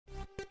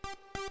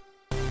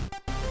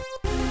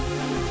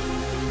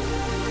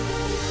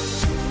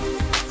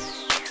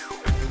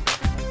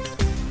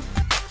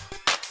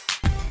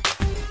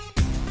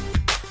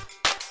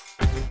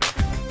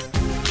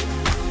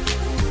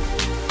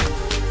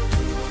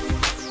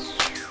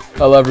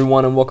Hello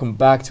everyone and welcome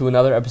back to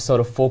another episode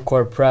of Full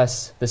Court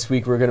Press. This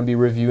week we're going to be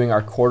reviewing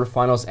our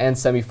quarterfinals and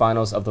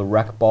semifinals of the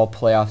Recball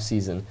playoff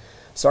season.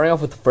 Starting off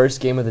with the first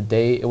game of the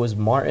day, it was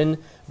Martin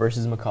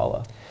versus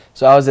McCullough.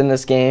 So I was in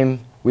this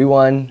game. We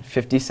won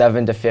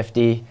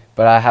 57-50,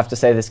 but I have to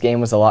say this game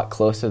was a lot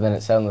closer than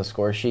it said on the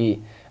score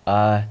sheet.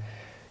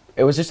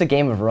 It was just a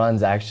game of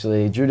runs,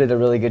 actually. Drew did a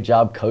really good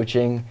job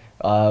coaching.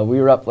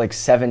 We were up like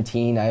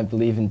 17, I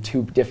believe, in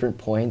 2 different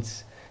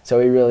points. So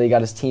he really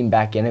got his team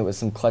back in it with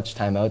some clutch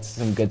timeouts,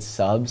 some good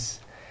subs.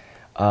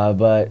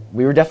 But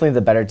we were definitely the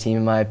better team,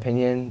 in my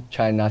opinion,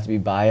 trying not to be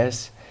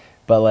biased.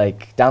 But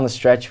like down the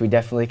stretch, we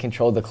definitely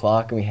controlled the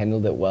clock and we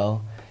handled it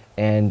well.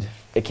 And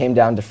it came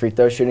down to free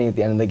throw shooting at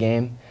the end of the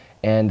game.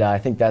 And I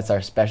think that's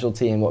our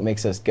specialty and what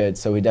makes us good.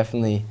 So we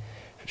definitely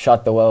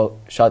shot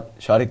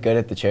it good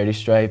at the charity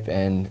stripe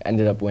and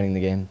ended up winning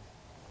the game.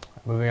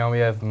 Moving on, we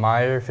have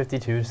Meyer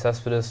 52,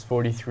 Cespedes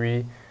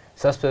 43.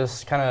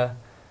 Cespedes kind of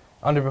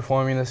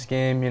underperforming this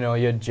game. You know,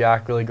 you had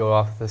Jack really go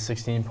off with the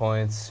 16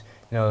 points.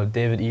 You know,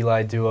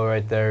 David-Eli duo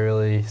right there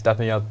really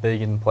stepping up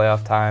big in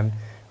playoff time.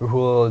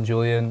 Rahul and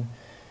Julian,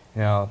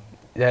 you know,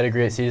 they had a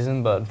great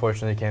season, but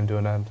unfortunately came to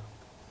an end.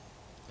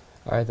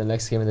 All right, the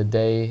next game of the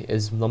day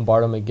is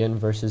Lombardo McGinn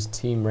versus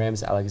Team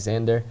Rams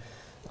Alexander.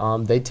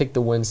 They take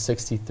the win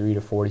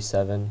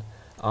 63-47.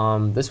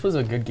 This was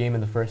a good game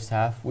in the first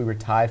half. We were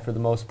tied for the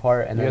most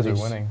part, and you then guys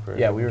were winning.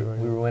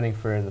 We were winning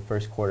for the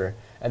first quarter,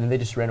 and then they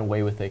just ran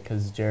away with it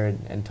because Jared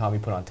and Tommy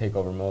put on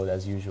takeover mode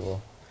as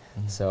usual.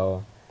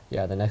 So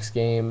yeah, the next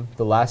game,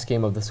 the last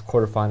game of this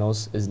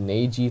quarterfinals, is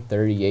Nagy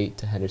 38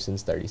 to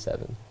Henderson's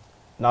 37.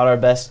 Not our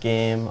best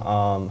game.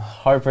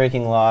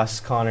 Heartbreaking loss.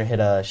 Connor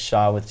hit a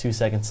shot with 2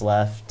 seconds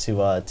left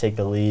to take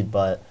the lead,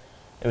 but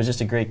it was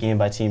just a great game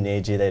by Team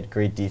Nagy. They had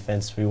great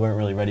defense. We weren't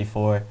really ready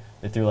for.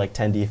 They threw like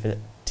 10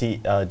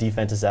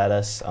 defenses at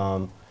us.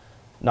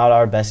 Not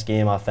our best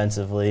game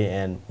offensively,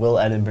 and Will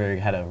Edinburgh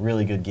had a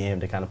really good game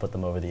to kind of put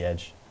them over the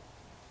edge.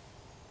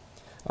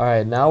 All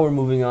right, now we're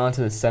moving on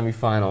to the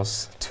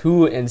semifinals.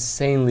 2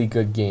 insanely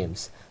good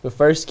games. The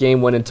first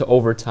game went into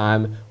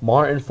overtime,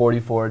 Martin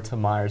 44 to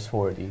Myers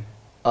 40.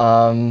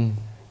 I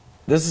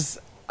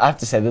have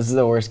to say, this is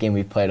the worst game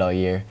we've played all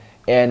year,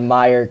 and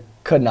Meyer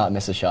could not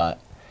miss a shot.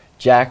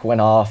 Jack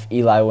went off,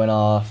 Eli went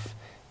off,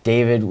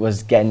 David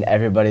was getting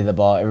everybody the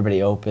ball,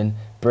 everybody open.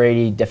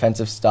 Brady,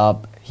 defensive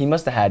stop. He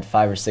must have had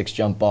 5 or 6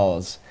 jump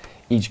balls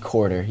each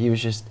quarter. He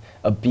was just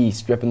a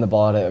beast, ripping the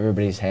ball out of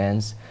everybody's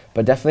hands.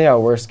 But definitely our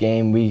worst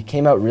game. We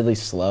came out really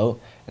slow,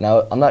 and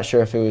I'm not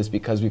sure if it was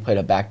because we played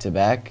a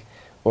back-to-back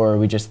or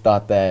we just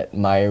thought that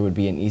Meyer would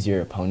be an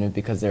easier opponent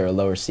because they're a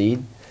lower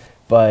seed.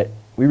 But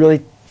we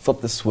really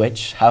flipped the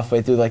switch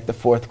halfway through like the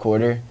 4th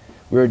quarter.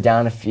 We were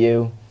down a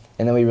few,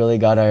 and then we really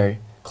got our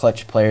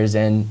clutch players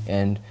in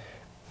and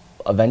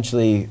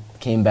eventually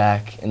came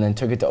back and then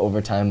took it to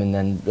overtime and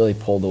then really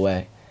pulled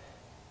away.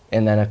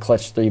 And then a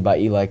clutch 3 by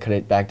Eli cut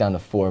it back down to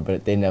 4,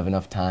 but they didn't have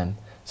enough time.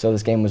 So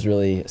this game was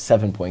really a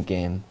 7-point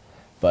game,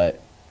 but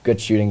good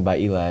shooting by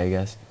Eli, I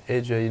guess.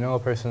 AJ, you know, a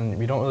person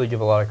we don't really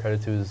give a lot of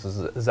credit to is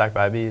Zach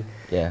Bybee.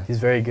 Yeah. He's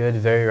very good,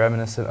 very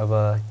reminiscent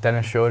of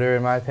Dennis Schroeder,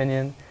 in my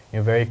opinion. You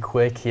know, very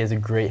quick. He has a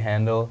great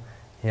handle.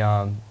 He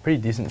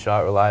pretty decent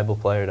shot, reliable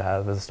player to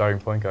have as a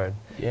starting point guard.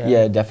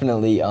 Yeah,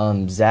 definitely.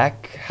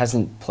 Zach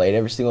hasn't played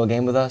every single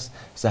game with us,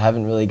 so I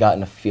haven't really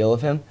gotten a feel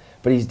of him.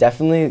 But he's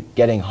definitely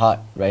getting hot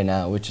right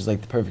now, which is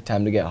like the perfect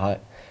time to get hot.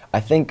 I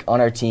think on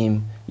our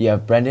team, you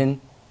have Brendan,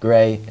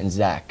 Gray, and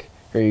Zach,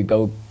 who are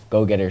your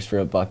go-getters for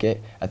a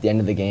bucket at the end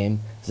of the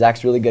game.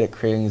 Zach's really good at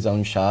creating his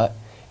own shot,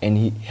 and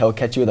he'll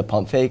catch you with a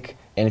pump fake,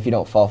 and if you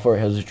don't fall for it,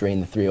 he'll just drain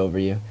the 3 over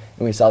you.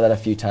 And we saw that a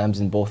few times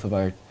in both of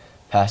our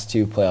past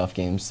 2 playoff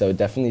games. So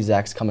definitely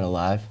Zach's coming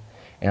alive,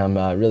 and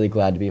I'm really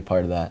glad to be a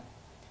part of that.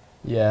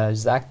 Yeah,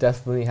 Zach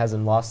definitely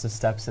hasn't lost a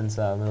step since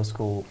middle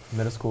school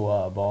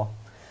ball.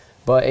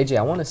 But AJ,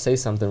 I want to say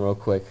something real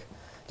quick.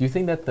 Do you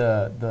think that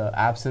the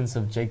absence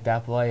of Jake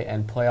Dapolite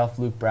and playoff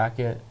Luke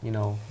Brackett, you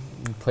know,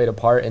 played a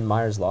part in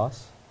Meyer's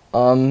loss?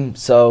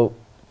 So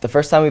the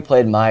first time we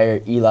played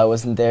Meyer, Eli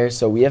wasn't there,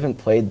 so we haven't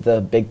played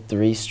the big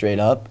 3 straight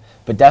up.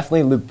 But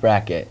definitely Luke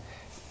Brackett.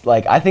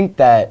 Like, I think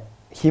that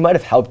he might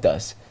have helped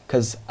us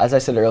because, as I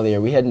said earlier,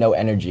 we had no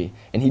energy,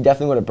 and he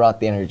definitely would have brought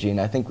the energy, and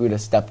I think we would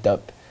have stepped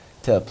up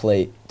to the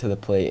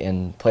plate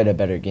and played a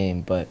better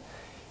game. But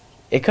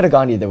it could have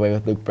gone either way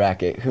with Luke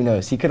Brackett. Who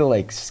knows? He could have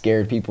like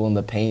scared people in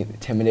the paint,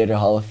 Intimidator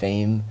Hall of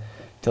Fame,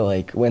 to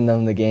like win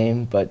them the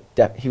game. But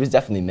he was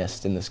definitely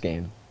missed in this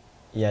game.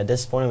 Yeah,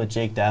 disappointed with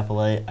Jake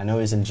Dapolite. I know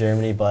he's in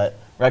Germany, but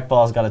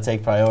Recball's got to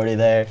take priority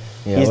there.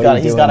 Yeah,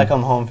 he's got to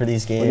come home for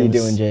these games. What are you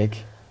doing,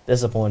 Jake?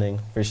 Disappointing,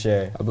 for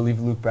sure. I believe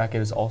Luke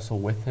Brackett is also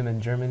with him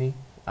in Germany.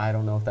 I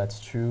don't know if that's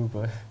true,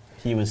 but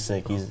he was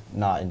sick. He's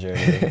not in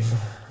Germany.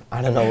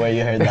 I don't know where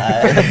you heard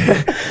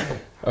that.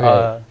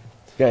 okay.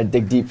 Gotta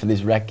dig deep for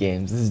these rec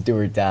games. This is do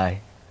or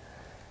die.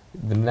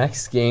 The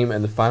next game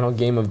and the final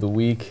game of the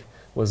week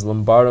was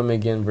Lombardo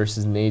McGinn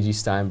versus Nagy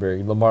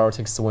Steinberg. Lombardo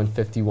takes the win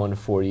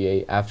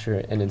 51-48 after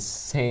an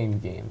insane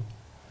game.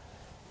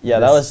 Yeah,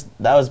 that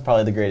was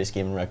probably the greatest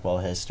game in Recball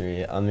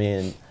history. I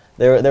mean,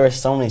 there were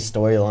so many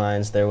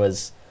storylines. There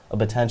was a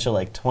potential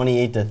like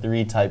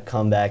 28-3 type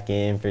comeback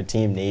game for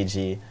Team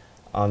Nagy.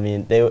 I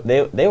mean,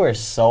 they were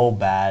so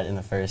bad in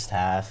the first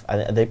half.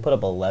 They put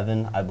up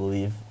 11, I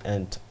believe,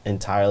 and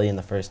entirely in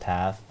the first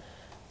half,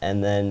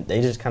 and then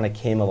they just kind of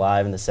came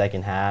alive in the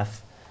second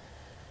half.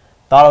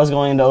 Thought I was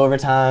going into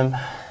overtime.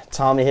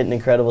 Tommy hit an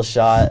incredible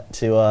shot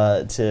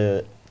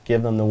to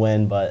give them the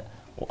win, but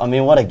I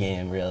mean, what a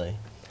game, really.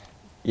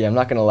 Yeah, I'm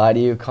not gonna lie to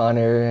you,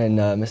 Connor and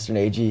Mr.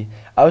 Nagy.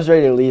 I was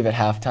ready to leave at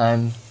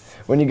halftime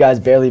when you guys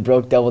barely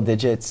broke double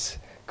digits.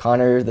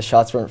 Connor, the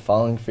shots weren't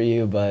falling for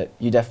you, but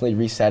you definitely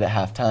reset at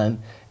halftime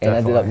and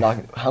ended up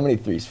knocking how many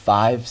threes?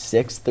 5,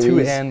 6 threes? 2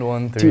 and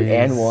 1 threes. 2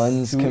 and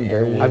 1s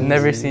converted. I've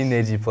never seen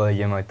Nagy play a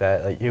game like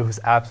that. Like, it was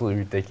absolutely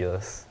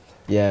ridiculous.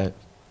 Yeah,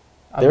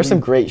 there were some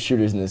great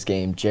shooters in this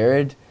game.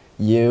 Jared,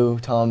 you,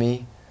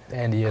 Tommy,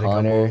 Andy had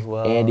Connor, a couple as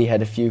well. Andy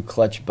had a few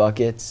clutch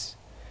buckets.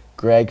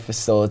 Greg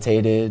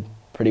facilitated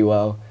pretty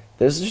well.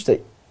 This was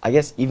just I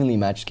guess, evenly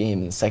matched game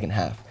in the second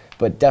half,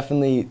 but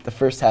definitely the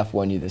first half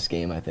won you this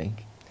game, I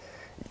think.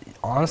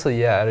 Honestly,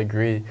 yeah, I'd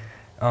agree.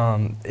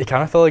 It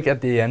kind of felt like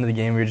at the end of the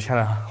game we were just kind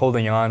of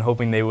holding on,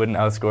 hoping they wouldn't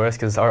outscore us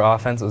because our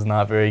offense was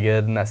not very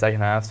good in that second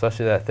half,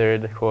 especially that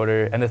end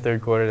of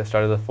third quarter, the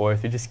start of the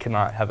fourth. We just could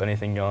not have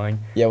anything going.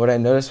 Yeah, what I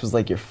noticed was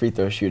like your free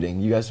throw shooting.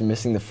 You guys were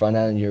missing the front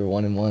end, your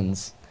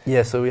 1-and-1s.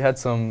 Yeah, so we had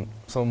some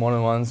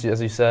 1-and-1s,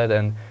 as you said,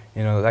 and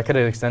that could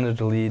have extended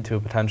the lead to a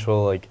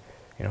potential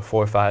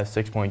 4, 5,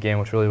 6 point game,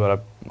 which really would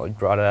have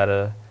brought it out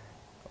of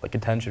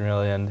contention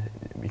really, and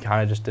we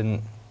kind of just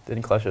didn't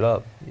clutch it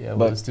up. Yeah,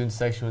 but the student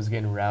section was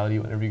getting rowdy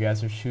whenever you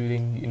guys were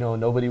shooting.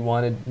 Nobody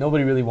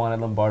really wanted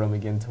Lombardo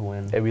McGinn to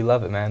win. Hey, we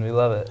love it, man. We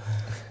love it.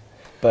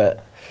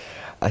 But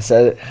I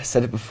said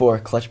it before.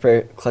 Clutch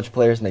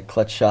players make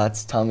clutch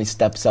shots. Tommy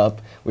steps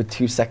up with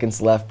 2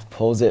 seconds left,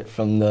 pulls it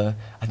from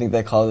I think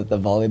they call it the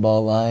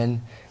volleyball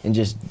line, and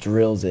just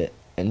drills it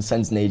and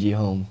sends Nagy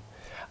home.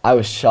 I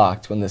was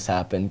shocked when this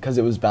happened because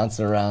it was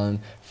bouncing around.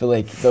 I feel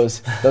like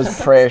those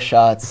prayer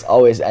shots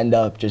always end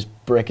up just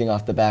bricking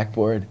off the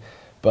backboard.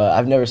 But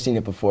I've never seen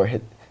it before.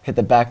 Hit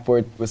the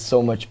backboard with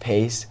so much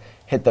pace,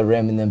 hit the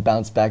rim, and then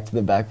bounce back to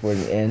the backboard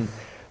and in.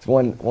 It's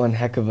one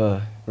heck of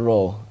a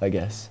roll, I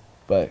guess.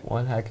 But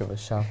one heck of a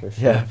shot for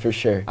sure. Yeah, for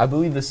sure. I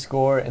believe the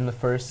score in the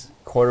first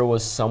quarter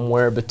was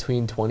somewhere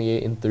between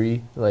 28 and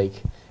 3. Like,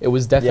 it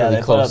was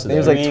definitely close. It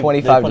was like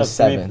 25 to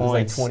 7. It was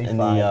like 25 in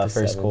the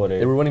first quarter.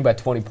 They were winning by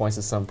 20 points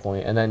at some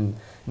point, and then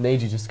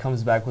Nagy just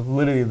comes back with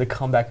literally the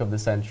comeback of the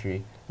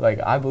century. Like,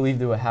 I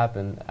believed it would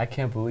happen. I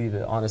can't believe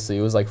it, honestly.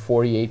 It was like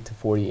 48 to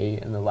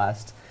 48 in the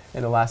last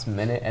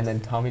minute, and then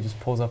Tommy just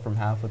pulls up from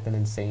half with an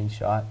insane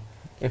shot.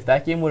 If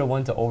that game would have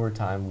went to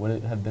overtime, would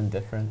it have been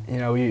different?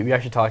 We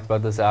actually talked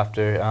about this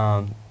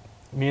after.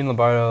 Me and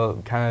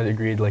Lombardo kind of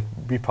agreed,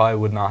 we probably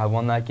would not have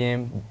won that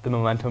game. The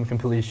momentum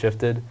completely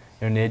shifted.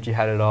 Nagy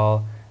had it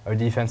all. Our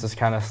defense was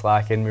kind of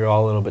slacking. We were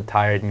all a little bit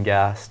tired and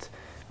gassed.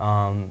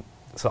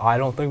 So I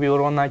don't think we would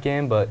have won that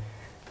game, but,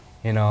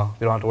 we don't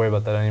have to worry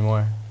about that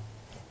anymore.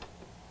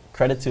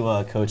 Credit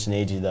to Coach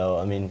Nagy, though.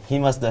 I mean, he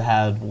must have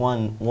had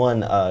one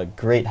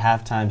great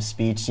halftime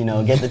speech,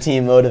 get the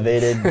team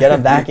motivated, get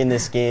them back in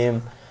this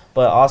game.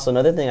 But also,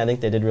 another thing I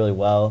think they did really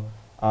well,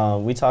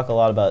 we talk a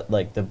lot about,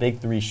 the big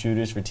 3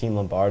 shooters for Team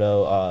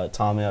Lombardo,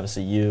 Tommy,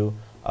 obviously you,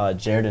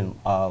 Jared, and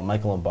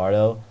Michael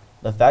Lombardo.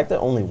 The fact that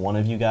only one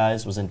of you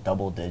guys was in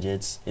double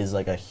digits is,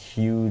 a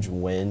huge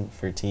win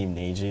for Team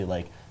Nagy.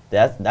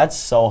 That's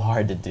so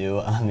hard to do.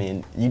 I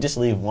mean, you just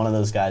leave one of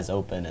those guys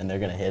open, and they're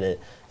going to hit it.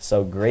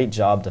 So great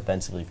job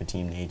defensively for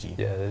Team Nagy.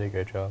 Yeah, they did a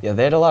great job. Yeah,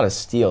 they had a lot of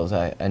steals,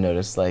 I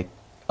noticed,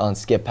 on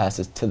skip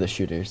passes to the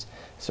shooters.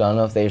 So I don't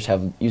know if they just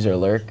have user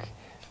lurk,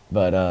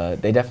 but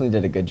they definitely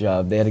did a good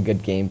job. They had a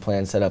good game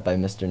plan set up by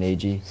Mr.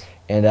 Nagy,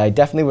 and I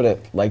definitely would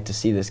have liked to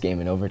see this game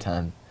in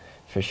overtime,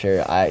 for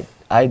sure.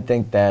 I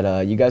think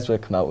that you guys would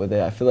have come out with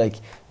it. I feel like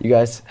you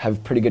guys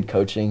have pretty good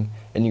coaching,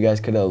 and you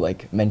guys could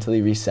have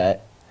mentally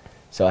reset.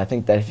 So I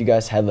think that if you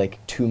guys had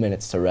 2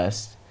 minutes to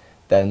rest,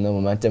 then the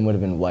momentum would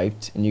have been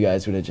wiped, and you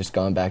guys would have just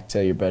gone back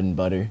to your bread and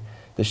butter,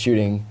 the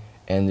shooting,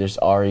 and just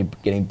Ari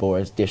getting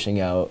boards, dishing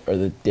out, or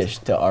the dish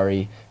to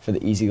Ari for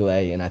the easy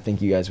lay, and I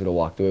think you guys would have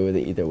walked away with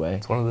it either way.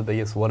 It's one of the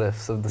biggest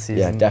what-ifs of the season.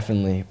 Yeah,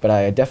 definitely. But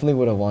I definitely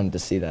would have wanted to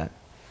see that.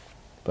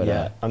 But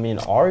yeah, I mean,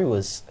 Ari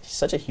was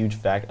such a huge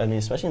factor. I mean,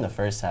 especially in the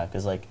first half,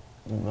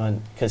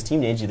 because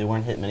Team Nagy, they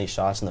weren't hitting many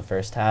shots in the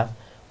first half,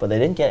 but they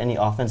didn't get any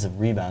offensive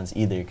rebounds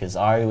either, because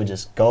Ari would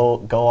just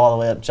go all the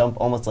way up, jump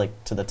almost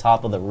to the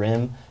top of the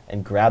rim,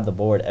 and grab the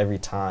board every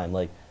time.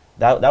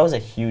 That was a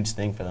huge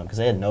thing for them, because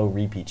they had no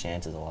repeat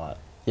chances a lot.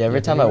 Yeah, every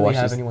time I watch this,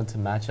 they didn't have anyone to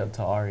match up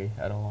to Ari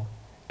at all.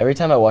 Every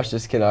time I watch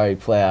this kid Ari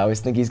play, I always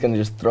think he's gonna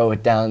just throw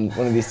it down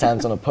one of these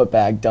times on a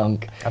putback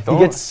dunk. He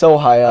gets so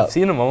high up. I've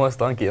seen him almost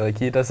dunk it.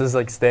 He does his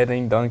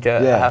standing dunk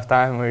at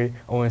halftime where he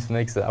almost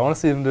makes it. I want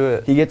to see him do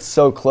it. He gets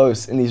so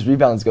close, and these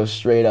rebounds go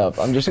straight up.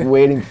 I'm just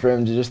waiting for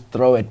him to just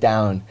throw it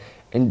down,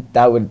 and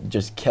that would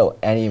just kill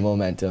any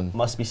momentum.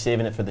 Must be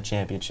saving it for the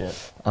championship.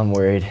 I'm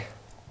worried.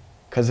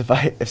 Because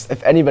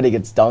if anybody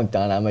gets dunked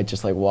on, I might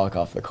just like walk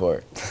off the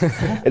court.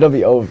 It'll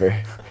be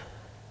over.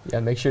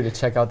 Yeah, make sure to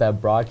check out that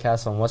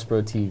broadcast on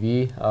Westborough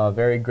TV.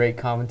 Very great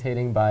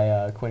commentating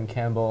by Quinn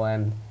Campbell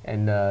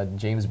and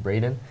James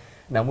Braden.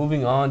 Now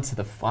moving on to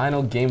the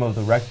final game of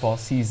the Recball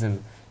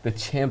season, the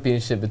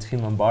championship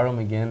between Lombardo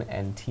McGinn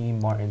and Team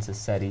Martin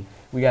Sassetti.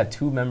 We got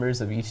one member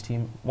of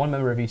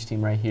each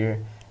team right here,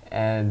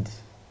 and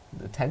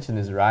the tension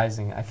is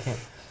rising. I can't.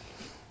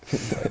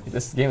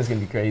 This game is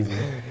gonna be crazy.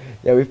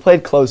 Yeah, we've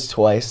played close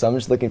twice, so I'm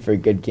just looking for a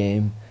good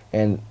game.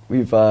 And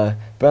we've been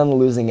on the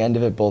losing end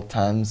of it both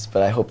times,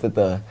 but I hope that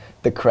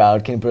the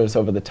crowd can put us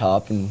over the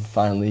top and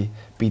finally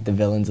beat the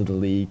villains of the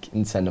league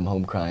and send them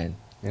home crying.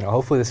 You know,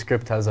 hopefully the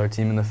script has our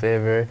team in the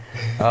favor.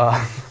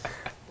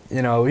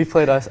 You know,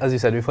 as you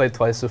said, we played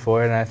twice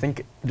before, and I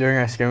think during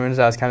our scrimmage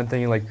I was kind of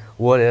thinking, like,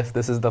 what if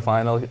this is the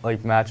final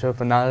matchup?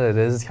 And now that it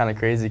is, it's kind of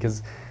crazy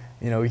because,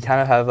 you know, we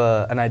kind of have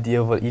an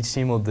idea of what each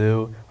team will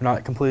do. We're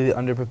not completely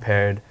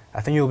underprepared. I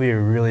think it will be a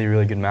really,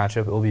 really good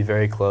matchup. It will be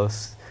very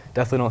close.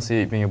 Definitely don't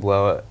see it being a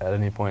blowout at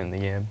any point in the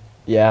game.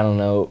 Yeah, I don't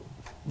know.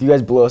 You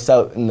guys blew us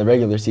out in the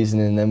regular season,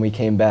 and then we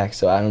came back,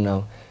 so I don't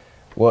know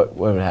what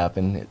would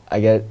happen. I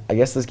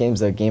guess this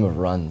game's a game of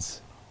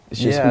runs. It's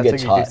just who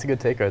gets hot. That's a good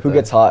take right who there.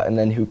 gets hot, and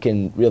then who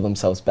can reel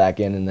themselves back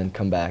in and then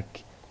come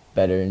back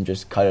better and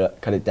just cut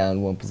it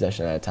down one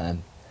possession at a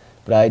time.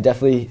 But I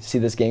definitely see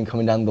this game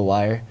coming down the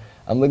wire.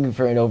 I'm looking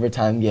for an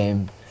overtime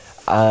game.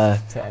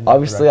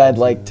 Obviously, I'd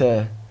like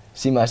to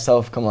see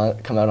myself come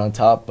out on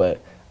top, but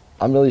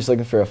I'm really just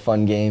looking for a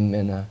fun game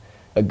and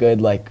a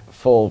good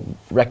full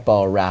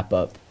Recball wrap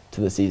up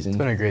to the season. It's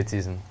been a great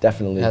season.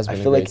 Definitely. I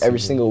feel like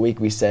every single week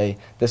we say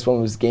this one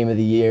was game of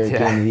the year,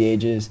 game of the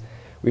ages.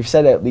 We've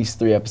said it at least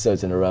 3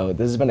 episodes in a row.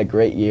 This has been a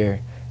great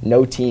year.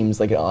 No team's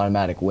like an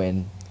automatic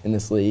win in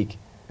this league.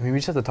 I mean, we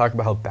just have to talk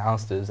about how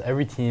balanced it is.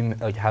 Every team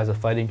has a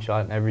fighting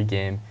shot in every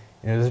game.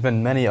 You know, there's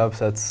been many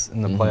upsets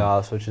in the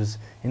playoffs, which is,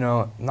 you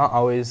know, not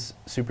always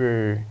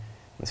super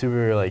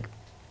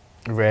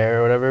rare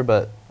or whatever,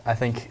 but I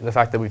think the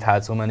fact that we've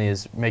had so many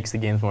makes the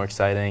games more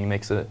exciting,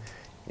 makes it,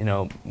 you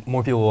know,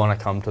 more people want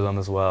to come to them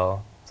as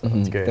well. So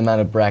it's great. The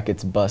amount of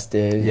brackets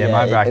busted. Yeah,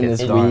 my bracket's in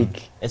this done.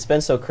 week. It's been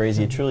so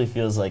crazy. It truly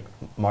feels like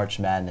March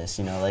Madness.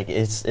 You know, like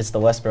it's the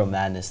Westborough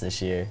Madness this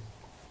year.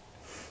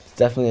 It's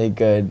definitely a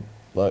good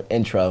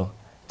intro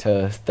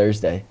to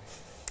Thursday.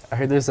 I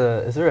heard is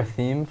there a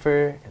theme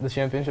for the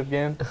championship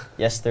game?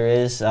 Yes, there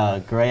is.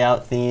 Gray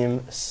out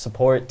theme,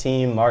 support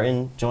Team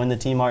Martin, join the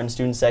Team Martin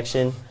student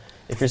section.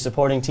 If you're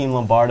supporting Team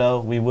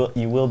Lombardo,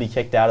 you will be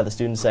kicked out of the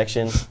student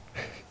section.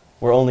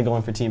 We're only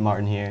going for Team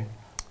Martin here.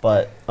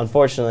 But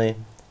unfortunately,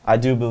 I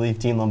do believe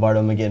Team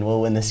Lombardo McGinn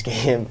will win this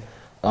game.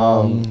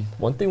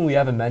 One thing we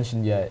haven't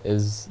mentioned yet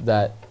is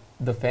that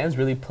the fans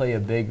really play a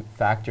big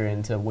factor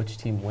into which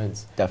team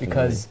wins. Definitely.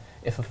 Because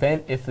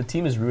if the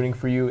team is rooting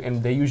for you,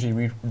 and they usually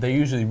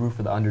root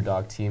for the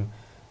underdog team,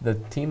 the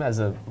team has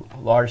a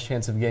large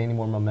chance of gaining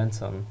more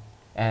momentum.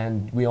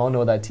 And we all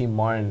know that Team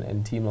Martin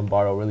and Team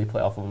Lombardo really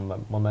play off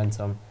of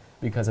momentum,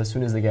 because as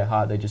soon as they get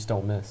hot, they just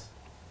don't miss.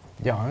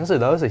 Yeah, honestly,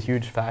 that was a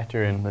huge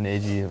factor in the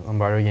AJ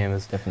Lombardo game.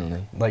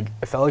 Definitely.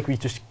 It felt like we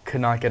just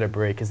could not get a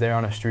break because they're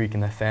on a streak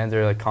and the fans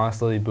are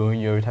constantly booing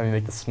you every time you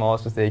make the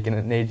smallest mistake.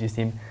 And AJ's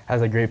team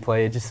has a great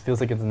play. It just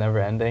feels like it's never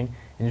ending.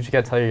 And you just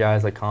gotta tell your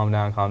guys calm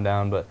down, calm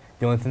down. But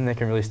the only thing that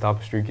can really stop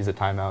a streak is a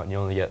timeout, and you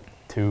only get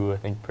 2, I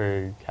think,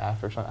 per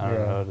half or something. I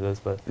don't know what it is,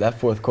 but that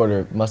fourth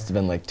quarter must have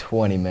been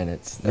 20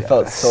 minutes. It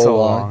felt so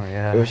long.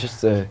 Yeah. It was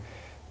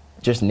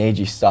just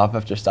Nagy stop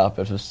after stop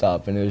after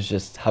stop, and it was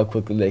just how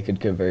quickly they could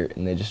convert,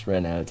 and they just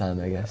ran out of time,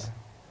 I guess.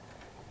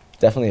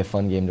 Definitely a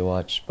fun game to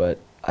watch, but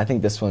I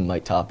think this one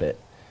might top it.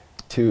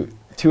 Two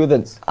of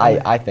the,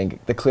 I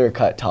think, the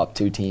clear-cut top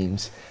 2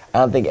 teams. I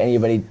don't think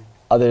anybody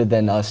other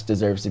than us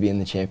deserves to be in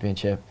the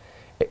championship.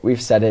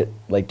 We've said it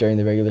during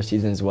the regular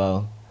season as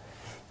well.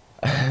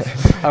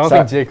 I don't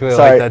think Jake really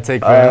liked that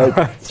take very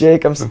much.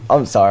 Jake,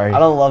 I'm sorry. I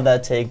don't love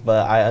that take,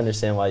 but I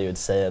understand why you would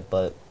say it.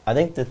 But I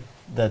think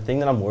the thing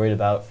that I'm worried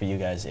about for you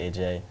guys,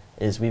 AJ,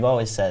 is we've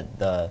always said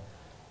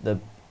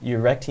your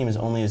rec team is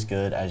only as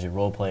good as your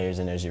role players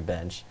and as your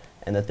bench.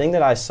 And the thing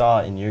that I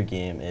saw in your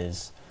game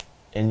is,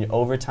 in your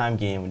overtime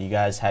game, when you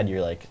guys had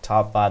your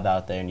top 5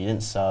 out there and you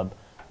didn't sub,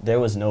 there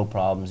was no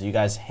problems. You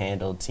guys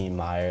handled Team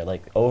Meyer.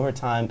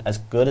 Overtime, as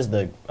good as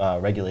the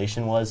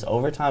regulation was,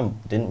 overtime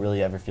didn't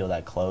really ever feel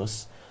that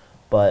close.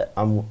 But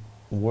I'm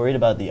worried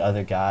about the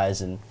other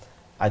guys, and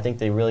I think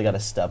they really got to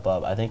step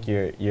up. I think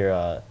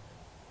your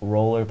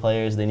roller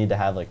players, they need to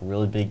have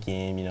really big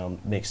game,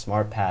 make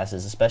smart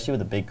passes, especially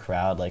with a big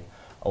crowd.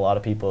 A lot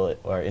of people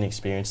are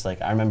inexperienced.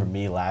 I remember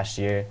me last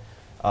year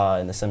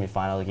in the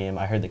semifinal game.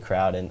 I heard the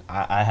crowd, and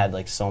I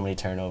had so many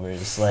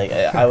turnovers.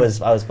 I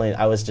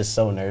was just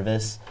so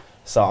nervous.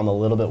 So I'm a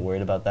little bit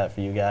worried about that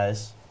for you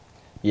guys.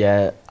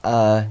 Yeah,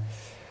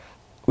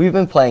 we've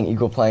been playing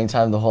equal playing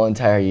time the whole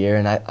entire year,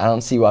 and I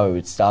don't see why we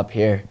would stop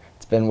here.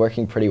 It's been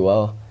working pretty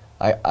well.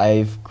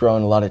 I've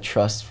grown a lot of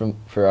trust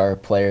for our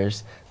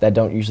players that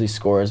don't usually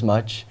score as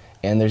much,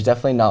 and there's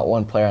definitely not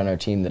one player on our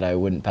team that I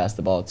wouldn't pass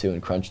the ball to in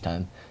crunch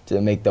time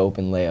to make the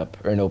open layup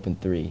or an open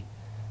three.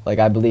 Like,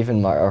 I believe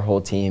in our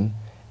whole team,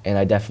 and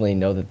I definitely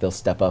know that they'll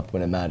step up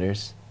when it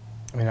matters.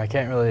 I mean, I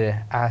can't really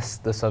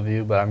ask this of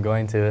you, but I'm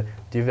going to.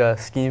 Do you have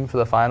a scheme for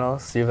the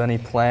finals? Do you have any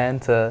plan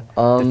to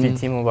defeat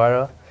Team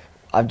Lombardo?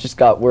 I've just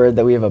got word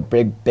that we have a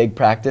big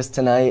practice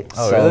tonight.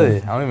 Oh, so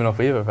really? I don't even know if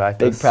we have a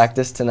practice. Big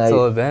practice tonight. It's a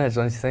little advantage,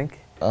 don't you think?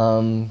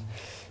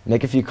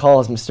 Make a few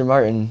calls, Mr.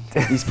 Martin.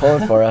 He's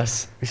pulling for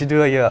us. We should do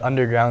like an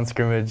underground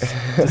scrimmage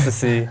just to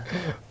see.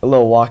 A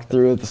little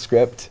walkthrough of the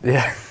script.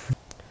 Yeah.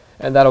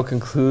 And that'll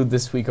conclude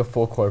this week of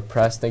Full Court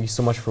Press. Thank you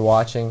so much for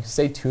watching.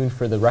 Stay tuned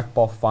for the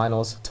Recball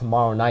Finals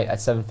tomorrow night at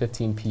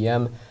 7:15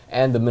 p.m.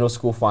 and the middle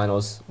school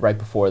finals right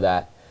before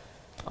that.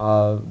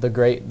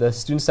 The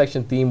student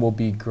section theme will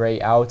be gray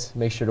out.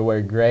 Make sure to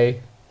wear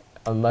gray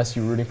unless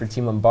you're rooting for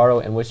Team Lombardo,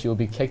 in which you will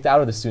be kicked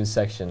out of the student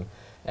section.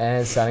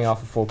 And signing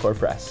off with Full Court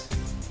Press.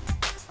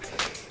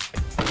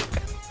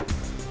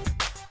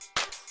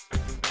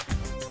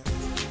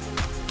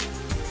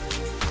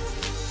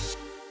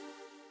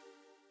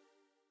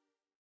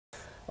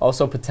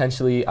 Also,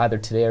 potentially either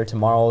today or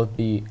tomorrow,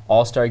 the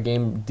All-Star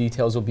Game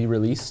details will be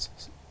released,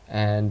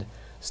 and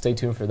stay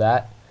tuned for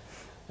that.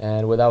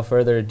 And without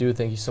further ado,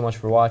 thank you so much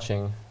for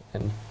watching,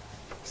 and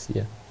see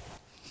ya.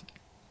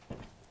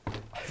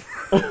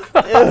 No,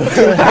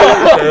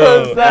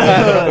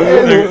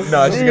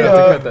 she's gonna have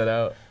to cut that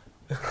out.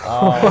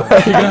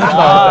 You're gonna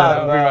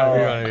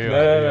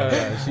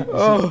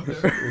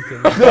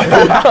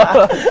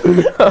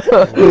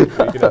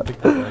have to cut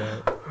that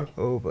out.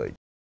 Oh my.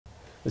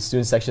 The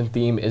student section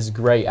theme is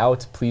gray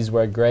out. Please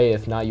wear gray.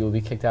 If not, you will be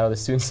kicked out of the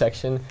student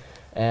section.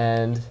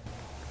 And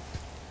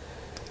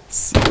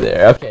see you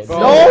there. Okay.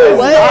 No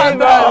way,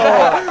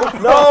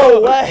 bro!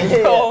 No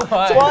way!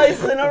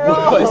 Twice in a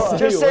row!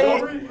 Just say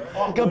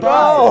goodbye.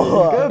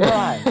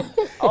 Goodbye.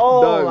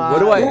 Oh my what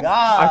do I?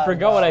 God, I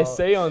forgot what I bro.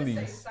 say on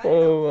these.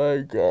 Oh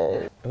my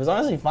God. It was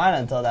honestly fine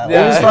until that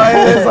Yeah. It was fine.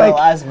 It was like,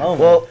 last moment.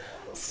 well,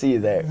 see you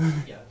there.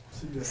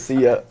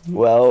 See ya.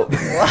 Well.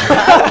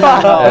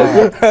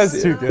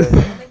 That's too good.